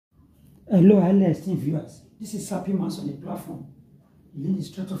Hello, highly esteemed viewers. This is Happy Maths on the platform. The lead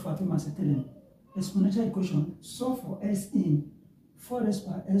instructor for Happy Maths Academy. Exponential equation. Solve for s in 4 raised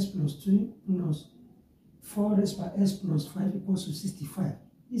by s plus 2 plus 4 raised by s plus 5 equals to 65.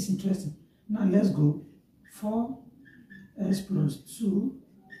 This is interesting. Now let's go. 4s plus 2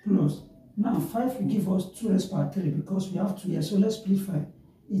 plus. Now 5 will give us 2 raised by 3 because we have 2 here. So let's split 5.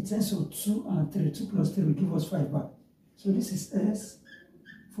 In terms of 2 and 3. 2 plus 3 will give us 5 back. So this is s.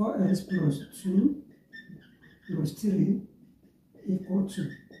 4s plus 2 plus 3 equal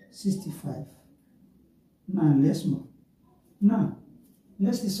to 65. Now let's move. Now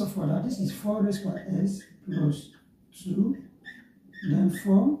let's solve for that. This is 4 raised by s plus 2, then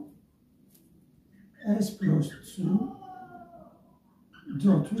 4s plus 2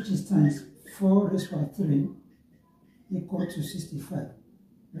 dot, which is times 4 raised by 3 equal to 65.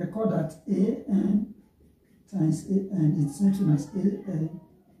 Record that an times an is the same as an,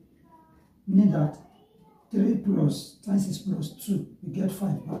 meaning that 3 plus times is plus 2, we get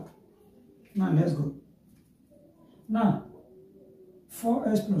 5 back. Now let's go. Now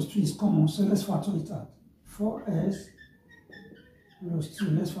 4s plus 2 is common, so let's factor it out. 4s plus 2,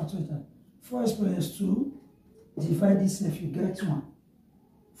 let's factor it out. 4s plus 2, divide this if you get 1.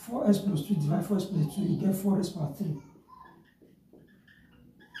 4s plus 2 divide 4s plus 2, you get 4s per 3.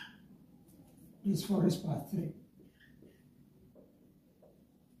 This 4s per 3.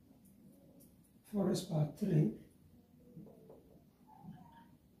 4s per 3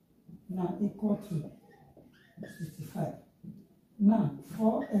 now equal to 65. Now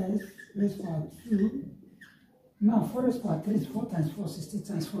 4s raised by 2. Now 4s per 3 is 4 times 4, 60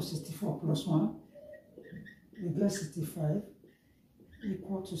 times 4, 64 plus 1. We get 65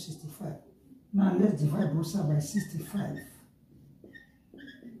 equal to 65. Now let's divide both sides by 65.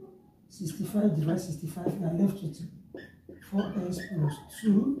 65 divided 65, we are left with 4s plus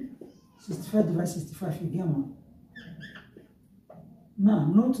 2. 65 divided 65, you get 1. Now,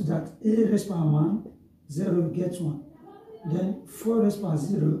 note that a raised by 1, 0, you get 1. Then 4 raised by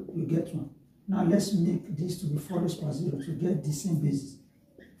 0, you get 1. Now, let's make this to be 4 raised by 0 to get the same basis.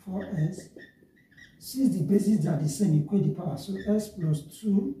 4s. Since the bases are the same, equate the power. So, s plus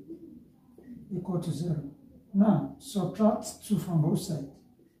 2 equal to 0. Now, subtract 2 from both sides.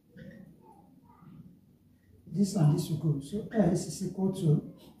 This and this will go. So, s is equal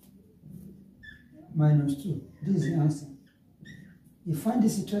to minus 2. This is the answer. If you find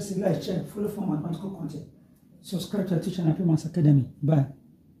this interesting, like, check, follow for mathematical content. Subscribe to our teacher and Happy Maths Academy. Bye.